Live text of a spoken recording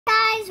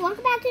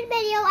welcome back to the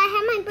video. I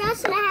have my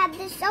brush and I have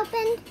this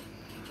opened.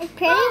 It's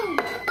pretty.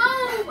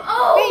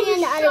 Oh, pretty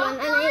than the other one.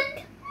 I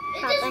like.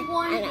 It just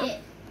wanted it.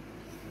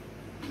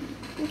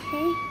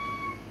 Okay.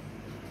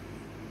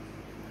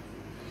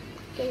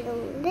 Get a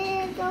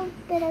little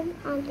bit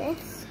on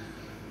this.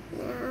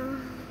 Now,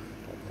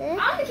 get this.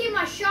 I'm gonna keep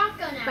my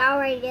shotgun out. I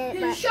already did it,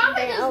 The but shotgun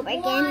did it just over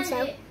again, wanted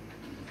so. it.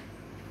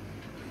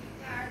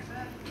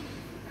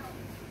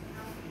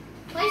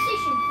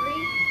 PlayStation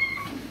 3.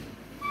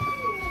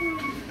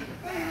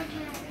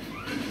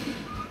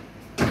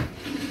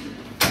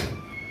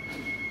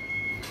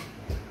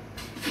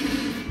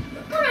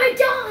 I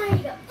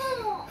died!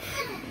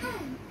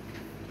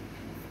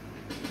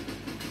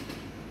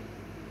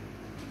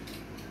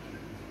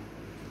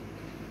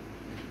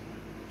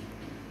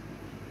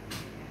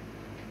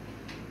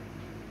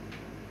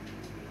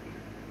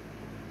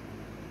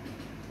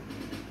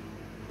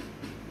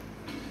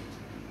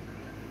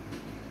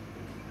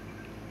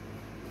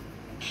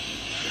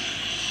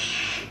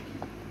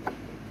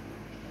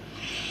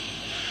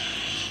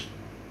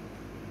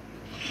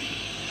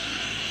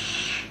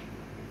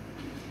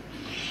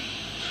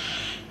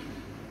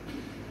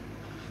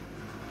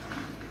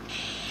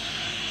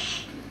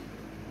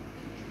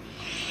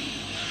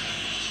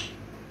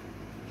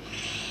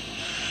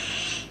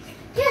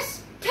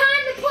 Yes! Time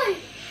to play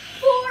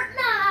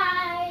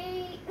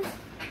Fortnite!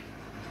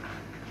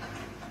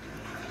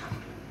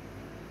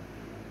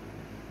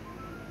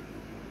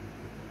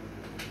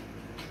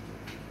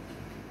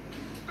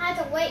 I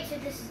have to wait till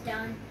this is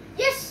done.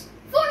 Yes!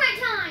 Fortnite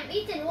time!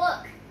 Ethan,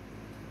 look!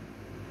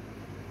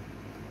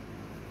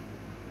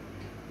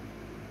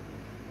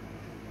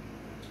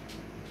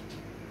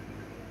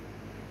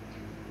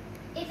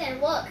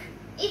 Ethan, look!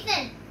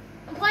 Ethan!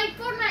 I'm playing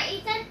Fortnite,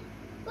 Ethan!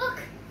 Look!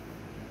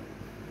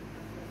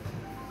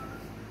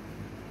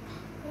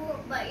 Cool,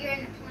 but you're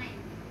in the plane.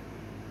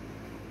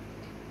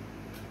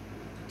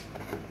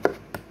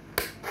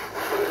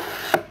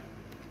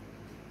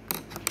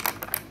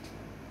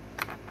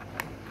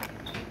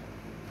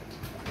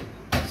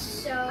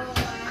 So,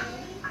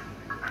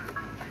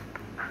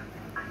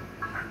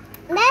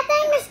 That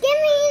thing is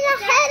giving me the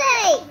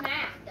headache.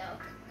 map, though.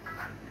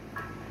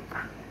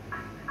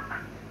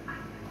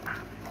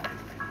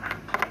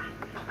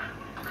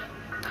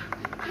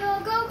 Yo,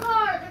 go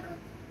car!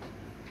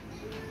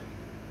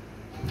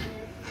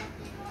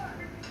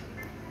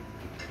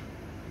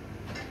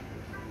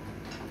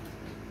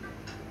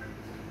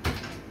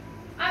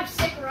 I'm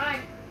sick of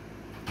riding.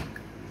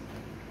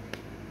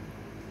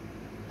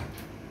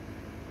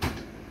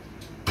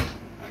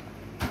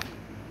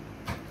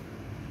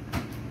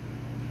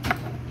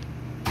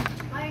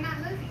 Why are you not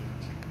moving?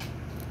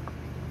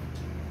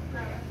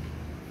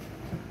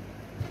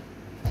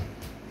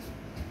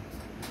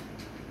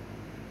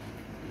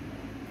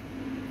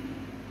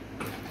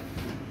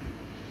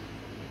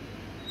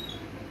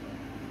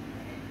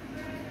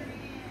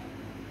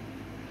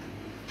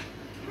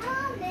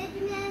 Oh,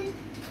 Benjamin.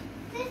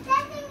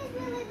 That thing is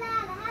really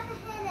loud. I have a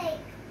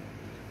headache.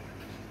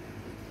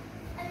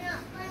 I'm not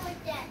playing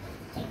with that.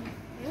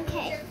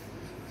 Okay.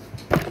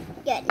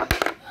 Good.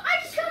 I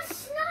just got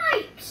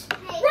sniped!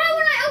 Hey. Right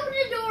when I opened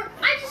the door,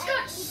 I just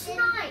got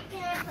sniped.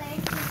 Can I play?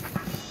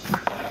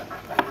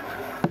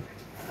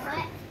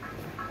 What?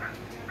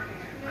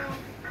 No.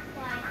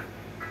 Why?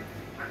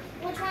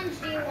 Which ones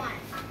do you want?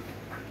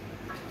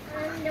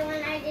 The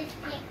one I just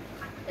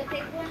picked. The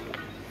big one?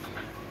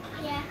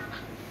 Yeah.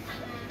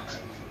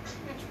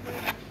 That's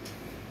weird.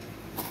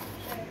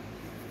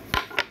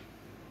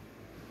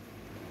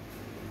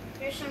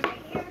 There's some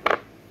right here.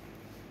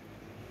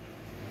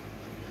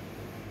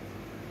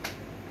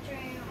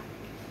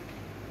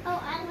 Oh,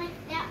 I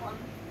like that one.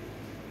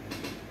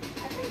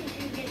 I think you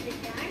should get the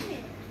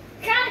diamond.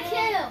 Got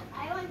kill!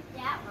 I want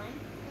that one.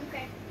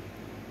 Okay.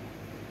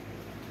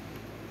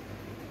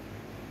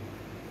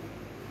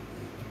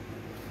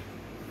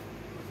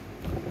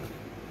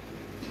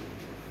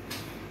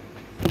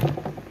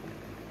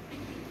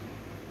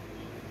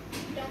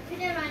 Don't put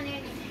it on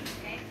anything,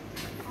 okay?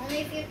 Only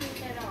if you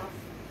can get it off.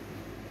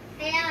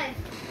 Hey, Alan.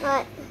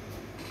 What?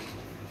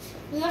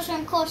 You want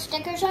some cool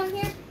stickers on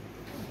here?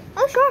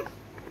 Oh, sure.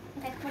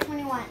 Okay, which one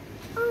do you want?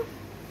 Oh.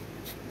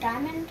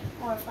 Diamond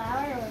or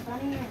flower or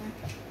bunny or...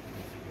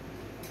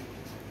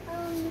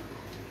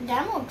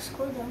 Diamond looks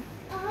cool though.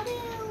 I'll do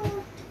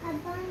a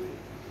bun,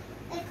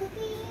 a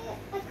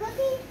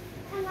cookie,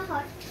 and a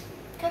heart.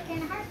 Cookie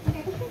and a heart.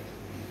 Okay.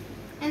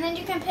 And then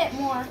you can put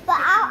more. But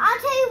I'll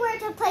tell you where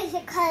to place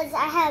it because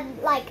I have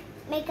like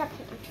makeup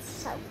hands.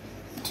 So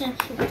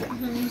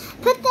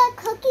put the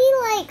cookie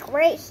like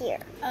right here.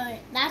 Oh,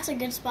 that's a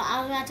good spot. I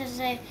was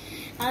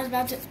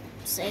about to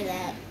say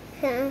that.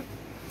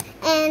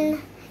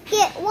 And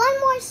get one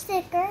more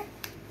sticker.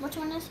 Which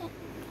one is it?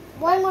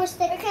 One more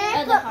sticker. Can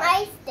I Oh, the put heart.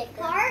 my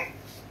sticker? Heart?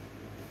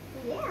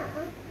 Yeah.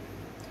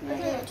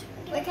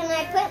 Where can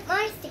I put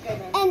my sticker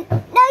then? And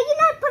no,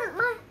 you're not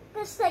putting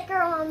the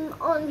sticker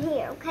on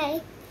here,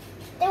 okay?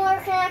 Then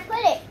where can I put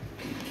it?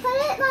 Put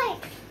it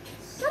like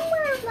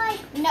somewhere like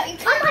No, you on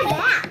can't. my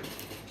back.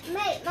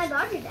 My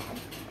body bag.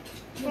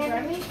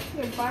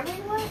 Your Barbie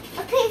what?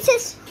 Okay,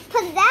 just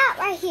put that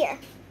right here.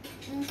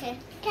 Okay.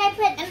 Can I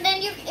put? And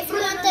then if you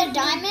want the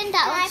diamond, Can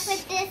I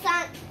put this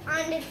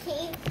on the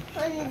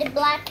TV, on the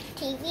black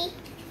TV?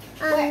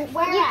 Where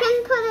you at?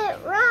 can put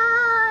it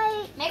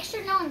right. Make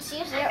sure no one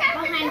sees it.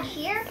 Behind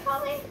here,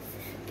 probably.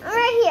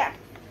 Right here.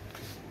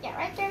 Yeah,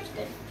 right there's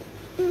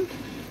good.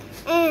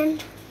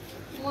 And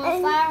One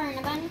flower and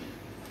a bunny.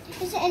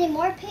 is there any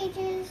more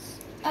pages?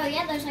 Oh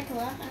yeah, there's like a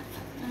lot.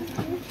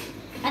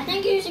 I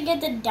think you should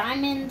get the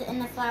diamond and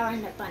the flower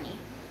and the bunny.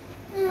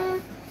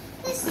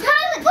 It's time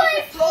to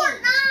play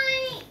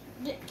Fortnite.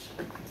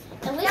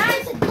 At least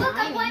Guys, it's a look,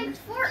 I'm diamond. playing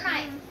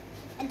Fortnite.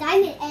 A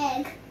diamond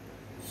egg.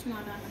 It's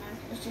not a diamond egg.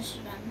 It's just a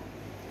diamond.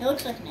 It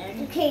looks like an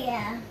egg. Okay,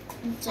 yeah.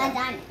 It's A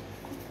diamond.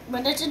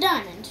 But it's a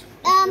diamond.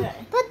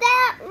 Put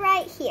that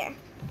right here.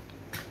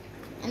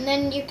 And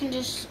then you can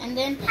just, and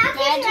then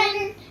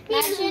Happy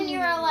imagine you're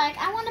like,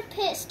 I want to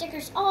put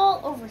stickers all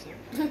over here.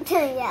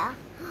 Yeah.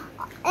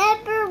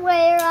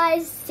 Everywhere I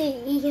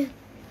see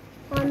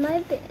on my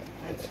bed.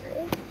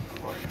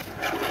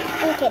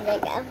 Okay, there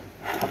you go.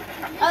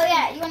 Oh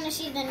yeah, you want to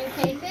see the new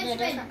page, the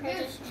different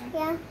pages?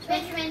 Yeah.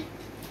 Benjamin,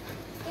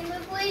 can you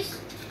move, please?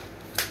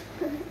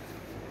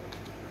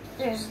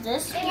 There's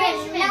this one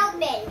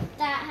Benjamin.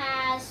 that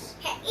has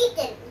Hey,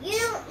 Ethan, you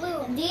don't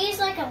move. these.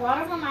 Like a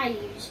lot of them I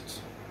used.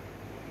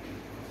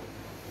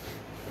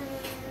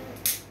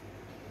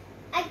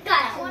 I got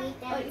That one. one.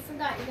 Oh, you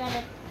forgot. You got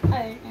it. Oh,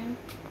 and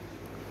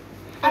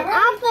I And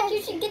really think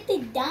you should get the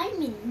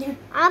diamond.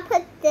 I'll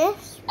put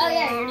this. Oh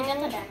yeah, you already got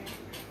the diamond.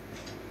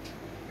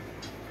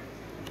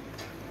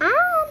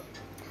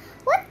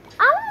 What?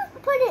 I want to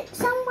put it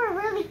somewhere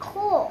really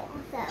cool,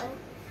 though.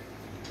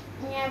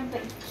 Yeah,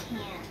 but you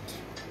can't.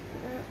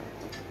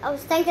 I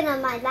was thinking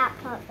of my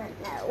laptop, but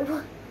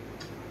no.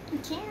 You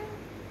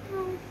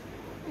can't.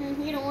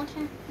 You don't want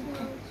to.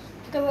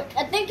 Go.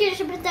 I think you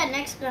should put that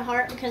next to the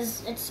heart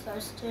because it's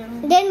supposed to.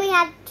 Then we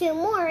have two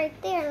more right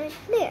there, right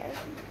there.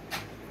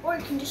 Or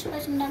you can just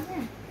place them down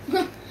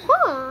there.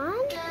 Hold on.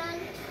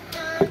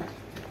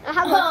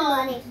 How about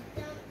the money?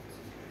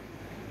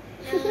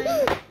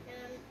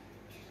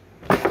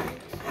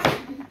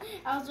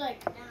 I was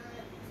like,